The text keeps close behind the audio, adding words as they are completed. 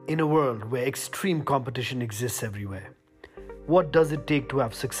In a world where extreme competition exists everywhere, what does it take to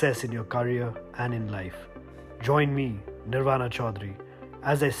have success in your career and in life? Join me, Nirvana Chaudhary,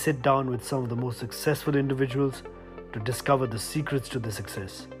 as I sit down with some of the most successful individuals to discover the secrets to their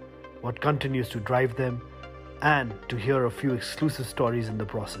success, what continues to drive them, and to hear a few exclusive stories in the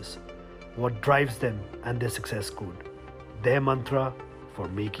process. What drives them and their success code, their mantra for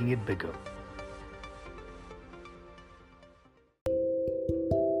making it bigger.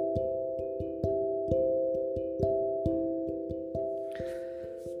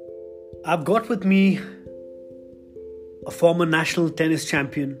 I've got with me a former national tennis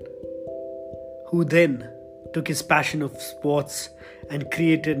champion who then took his passion of sports and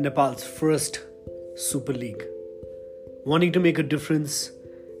created Nepal's first Super League, wanting to make a difference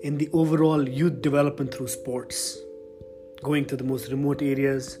in the overall youth development through sports, going to the most remote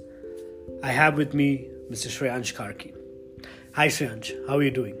areas. I have with me Mr. Shreyansh Karki. Hi Shreyansh, how are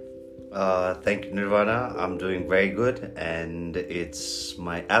you doing? Thank you, Nirvana. I'm doing very good, and it's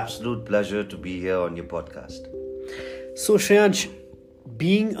my absolute pleasure to be here on your podcast. So Shreyansh,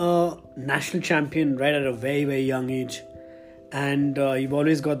 being a national champion right at a very, very young age, and you've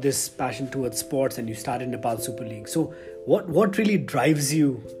always got this passion towards sports, and you started Nepal Super League. So what really drives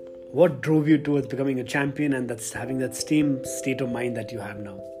you? What drove you towards becoming a champion and that's having that same state of mind that you have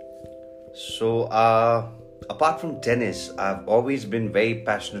now? So, apart from tennis, I've always been very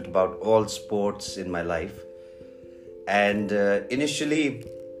passionate about all sports in my life. And initially,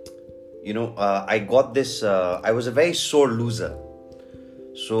 I got this, I was a very sore loser.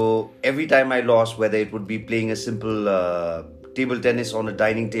 So every time I lost, whether it would be playing a simple table tennis on a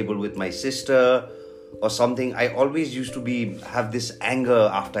dining table with my sister or something, I always used to have this anger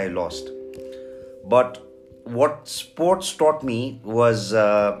after I lost. But what sports taught me was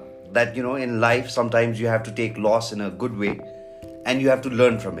that, in life, sometimes you have to take loss in a good way and you have to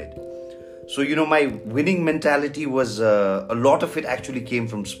learn from it. So, my winning mentality was, a lot of it actually came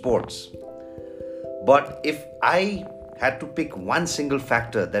from sports. But if I had to pick one single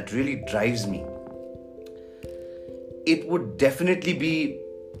factor that really drives me, it would definitely be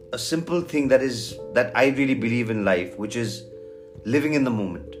a simple thing that I really believe in life, which is living in the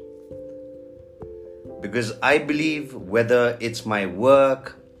moment. Because I believe whether it's my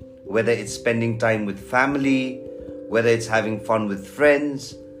work, whether it's spending time with family, whether it's having fun with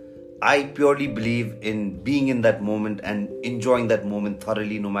friends, I purely believe in being in that moment and enjoying that moment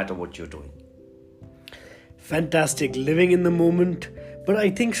thoroughly, no matter what you're doing. Fantastic, living in the moment. But I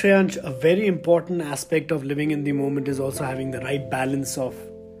think, Shreyansh, a very important aspect of living in the moment is also having the right balance of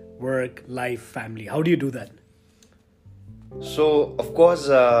work, life, family. How do you do that? So, of course,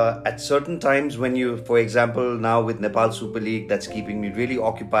 at certain times when for example, now with Nepal Super League, that's keeping me really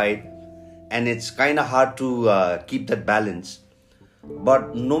occupied, and it's kind of hard to keep that balance.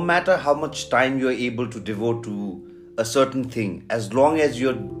 But no matter how much time you're able to devote to a certain thing, as long as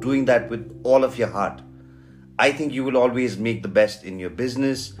you're doing that with all of your heart, I think you will always make the best in your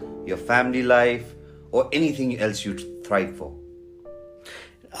business, your family life, or anything else you thrive for.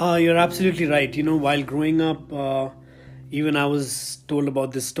 You're absolutely right. While growing up, even I was told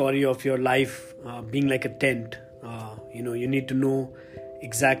about this story of your life being like a tent. You need to know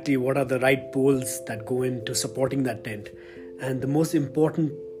exactly what are the right poles that go into supporting that tent. And the most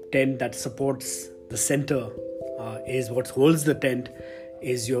important tent that supports the center is what holds the tent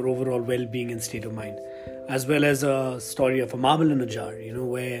is your overall well-being and state of mind. As well as a story of a marble in a jar,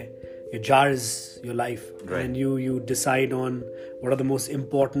 where your jar is your life. Right. And you decide on what are the most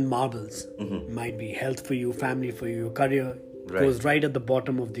important marbles. Mm-hmm. Might be health for you, family for you, your career Right. goes right at the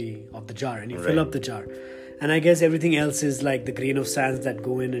bottom of the jar, and you Right. fill up the jar. And I guess everything else is like the grain of sands that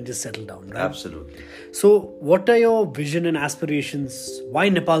go in and just settle down, right? Absolutely. So what are your vision and aspirations? Why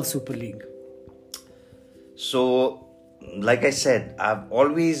Nepal Super League? So, like I said, I've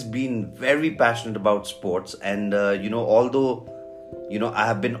always been very passionate about sports, and although I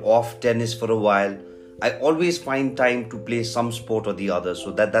have been off tennis for a while, I always find time to play some sport or the other.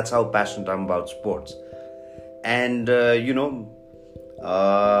 So that's how passionate I'm about sports. And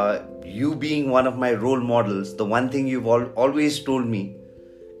you being one of my role models, the one thing you've always told me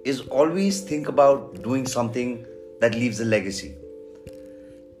is always think about doing something that leaves a legacy.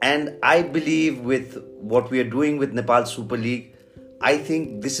 And I believe with what we are doing with Nepal Super League, I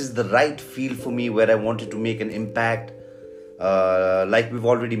think this is the right field for me where I wanted to make an impact. Like we've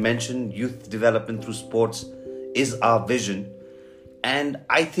already mentioned, youth development through sports is our vision. And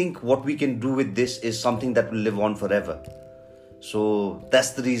I think what we can do with this is something that will live on forever. So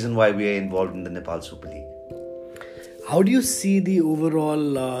that's the reason why we are involved in the Nepal Super League. How do you see the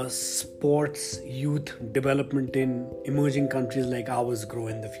overall sports youth development in emerging countries like ours grow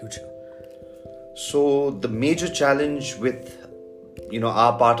in the future? So the major challenge with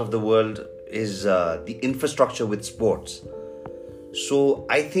our part of the world is the infrastructure with sports. So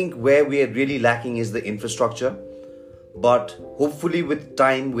I think where we are really lacking is the infrastructure, but hopefully with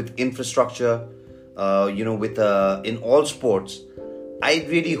time, with infrastructure, with in all sports, I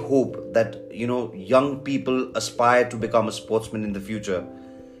really hope that young people aspire to become a sportsman in the future,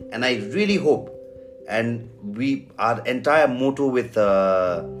 and I really hope, and our entire motto with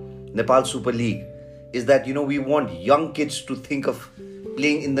Nepal Super League is that we want young kids to think of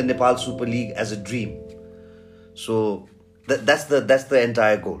playing in the Nepal Super League as a dream. So that's the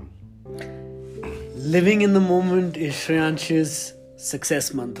entire goal. Living in the moment is Shreyansh's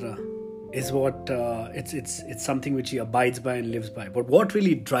success mantra. Is what it's something which he abides by and lives by. But what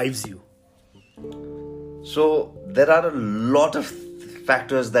really drives you? So there are a lot of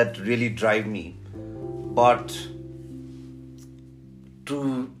factors that really drive me, but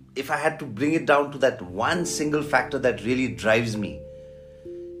if I had to bring it down to that one single factor that really drives me,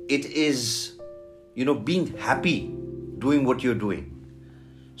 it is being happy doing what you're doing.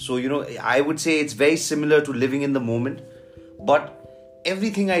 So I would say it's very similar to living in the moment, but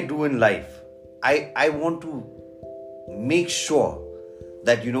everything I do in life, I want to make sure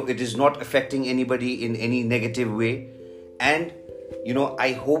that it is not affecting anybody in any negative way, and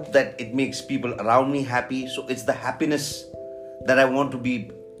I hope that it makes people around me happy. So it's the happiness that I want to be.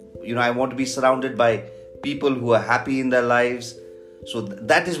 I want to be surrounded by people who are happy in their lives. So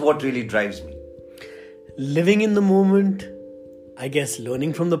that is what really drives me. Living in the moment, I guess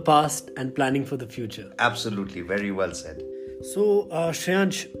learning from the past and planning for the future. Absolutely, very well said. So,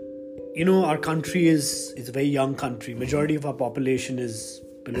 Shreyansh, our country is a very young country. Majority of our population is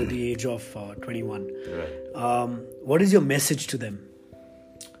below the age of 21. Right. What is your message to them?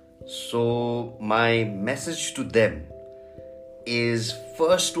 So, my message to them is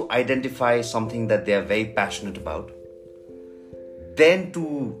first to identify something that they are very passionate about. Then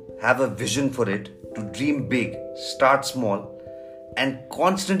to have a vision for it, to dream big, start small, and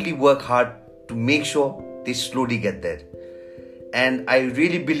constantly work hard to make sure they slowly get there. And I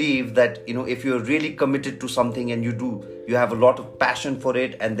really believe that if you're really committed to something and you have a lot of passion for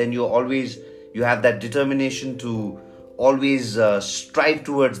it, and then you have that determination to always strive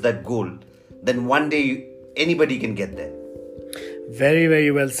towards that goal, then one day anybody can get there. Very,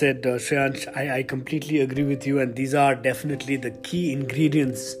 very well said, Shreyansh. I completely agree with you, and these are definitely the key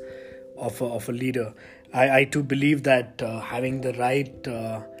ingredients of a leader. I too believe that having the right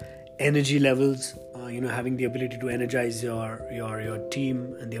energy levels, having the ability to energize your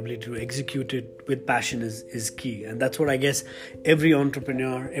team and the ability to execute it with passion is key. And that's what I guess every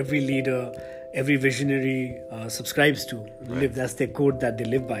entrepreneur, every leader, every visionary subscribes to. Right. That's their code that they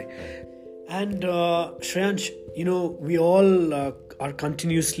live by. And Shreyansh, we all are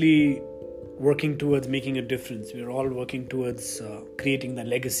continuously working towards making a difference. We're all working towards creating that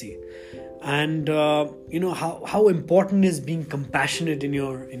legacy. And how important is being compassionate in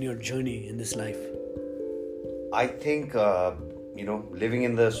your journey in this life? I think living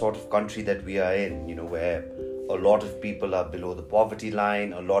in the sort of country that we are in, where a lot of people are below the poverty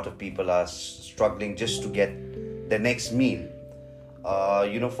line, a lot of people are struggling just to get their next meal.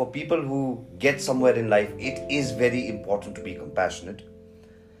 For people who get somewhere in life, it is very important to be compassionate.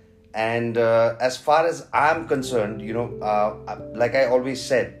 And as far as I'm concerned, like I always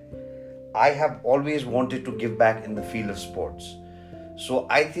said, I have always wanted to give back in the field of sports. So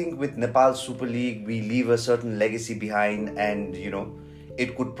I think with Nepal Super League, we leave a certain legacy behind, and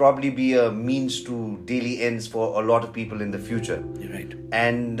it could probably be a means to daily ends for a lot of people in the future. You're right.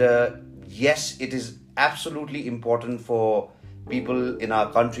 And yes, it is absolutely important for people in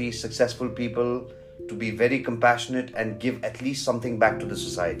our country, successful people, to be very compassionate and give at least something back to the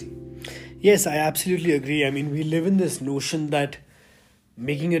society. Yes, I absolutely agree. I mean, we live in this notion that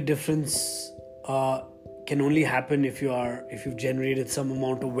making a difference can only happen if you've generated some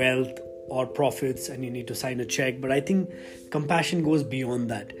amount of wealth or profits and you need to sign a check. But I think compassion goes beyond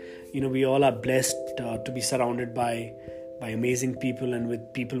that. We all are blessed to be surrounded by amazing people and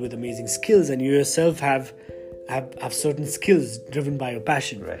with people with amazing skills, and you yourself have certain skills driven by your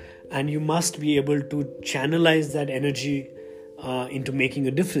passion. Right. And you must be able to channelize that energy into making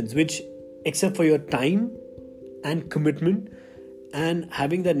a difference, which, except for your time and commitment and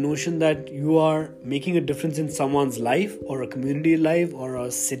having that notion that you are making a difference in someone's life or a community life or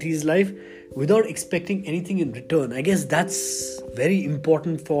a city's life without expecting anything in return. I guess that's very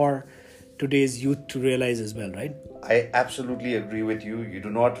important for today's youth to realize as well, right? I absolutely agree with you. You do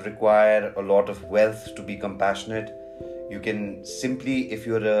not require a lot of wealth to be compassionate. You can simply, if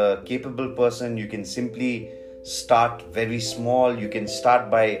you're a capable person, you can simply start very small. You can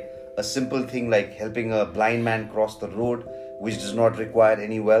start by a simple thing like helping a blind man cross the road, which does not require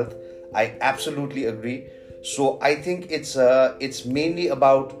any wealth. I absolutely agree. So I think it's mainly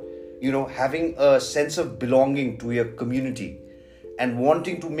about, having a sense of belonging to your community and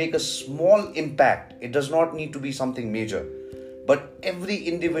wanting to make a small impact. It does not need to be something major, but every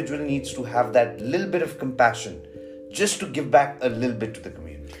individual needs to have that little bit of compassion just to give back a little bit to the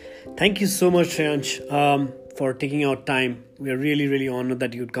community. Thank you so much, Shreyansh, for taking out time. We are really, really honored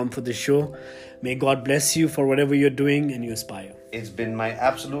that you'd come for this show. May God bless you for whatever you're doing and you aspire. It's been my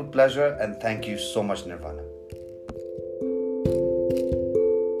absolute pleasure, and thank you so much, Nirvana.